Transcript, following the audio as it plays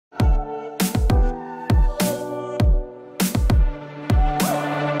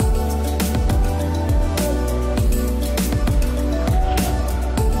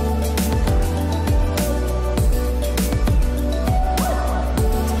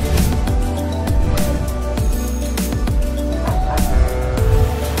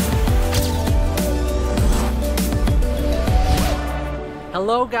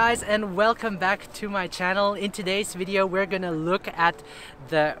Hello guys and welcome back to my channel. In today's video we're gonna look at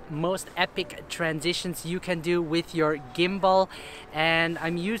the most epic transitions you can do with your gimbal, and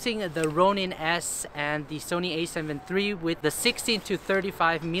I'm using the Ronin S and the Sony a7 III with the 16 to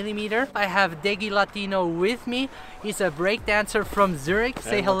 35mm. I have Degi Latino with me. He's a breakdancer from Zurich.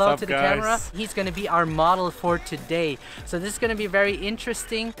 Say hello to the camera. He's gonna be our model for today. So this is gonna be very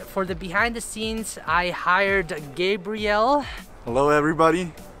interesting. For the behind the scenes I hired Gabriel. Hello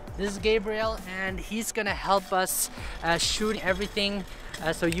everybody. This is Gabriel and he's gonna help us shoot everything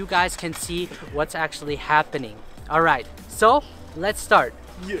so you guys can see what's actually happening. Alright, so let's start.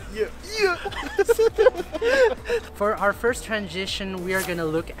 Yeah. For our first transition we are gonna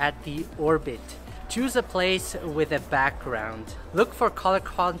look at the orbit. Choose a place with a background. Look for color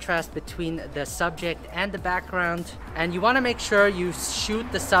contrast between the subject and the background, and you want to make sure you shoot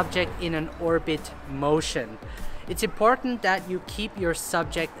the subject in an orbit motion. It's important that you keep your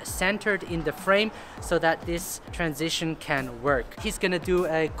subject centered in the frame so that this transition can work. He's gonna do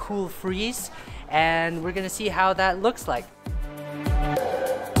a cool freeze and we're gonna see how that looks like.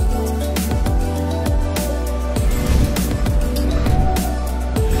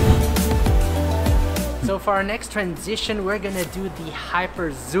 So for our next transition, we're gonna do the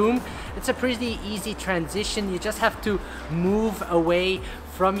hyper zoom. It's a pretty easy transition. You just have to move away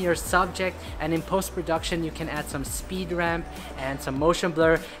from your subject, and in post-production you can add some speed ramp and some motion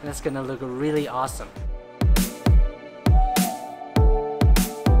blur, and it's gonna look really awesome.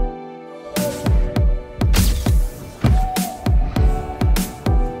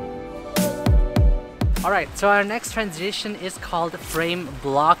 Alright, so our next transition is called frame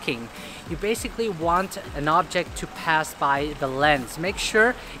blocking. You basically want an object to pass by the lens. Make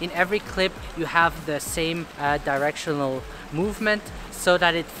sure in every clip you have the same directional movement so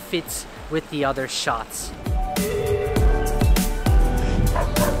that it fits with the other shots.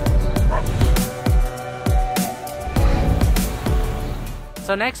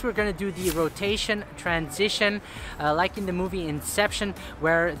 So next we're going to do the rotation transition, like in the movie Inception,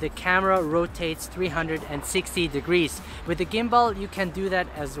 where the camera rotates 360 degrees. With the gimbal you can do that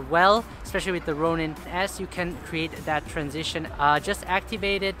as well, especially with the Ronin S. You can create that transition. Just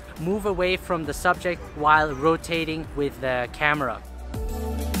activate it, move away from the subject while rotating with the camera.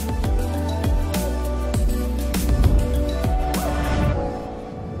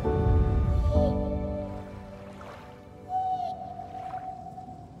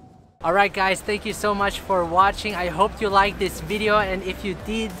 Alright guys, thank you so much for watching. I hope you liked this video, and if you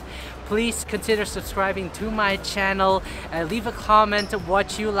did, please consider subscribing to my channel. Leave a comment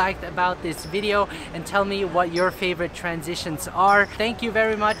what you liked about this video and tell me what your favorite transitions are. Thank you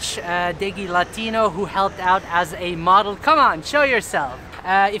very much Degi Latino, who helped out as a model. Come on, show yourself.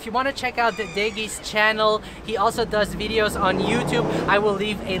 If you want to check out Degi's channel, he also does videos on YouTube. I will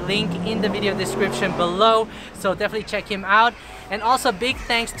leave a link in the video description below, so definitely check him out. And also big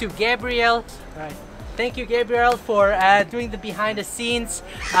thanks to Gabriel. Right. Thank you Gabriel for doing the behind the scenes.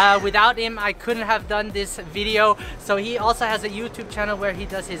 Without him I couldn't have done this video. So he also has a YouTube channel where he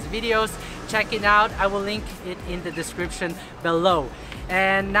does his videos. Check it out. I will link it in the description below.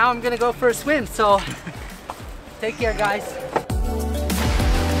 And now I'm gonna go for a swim, so take care guys.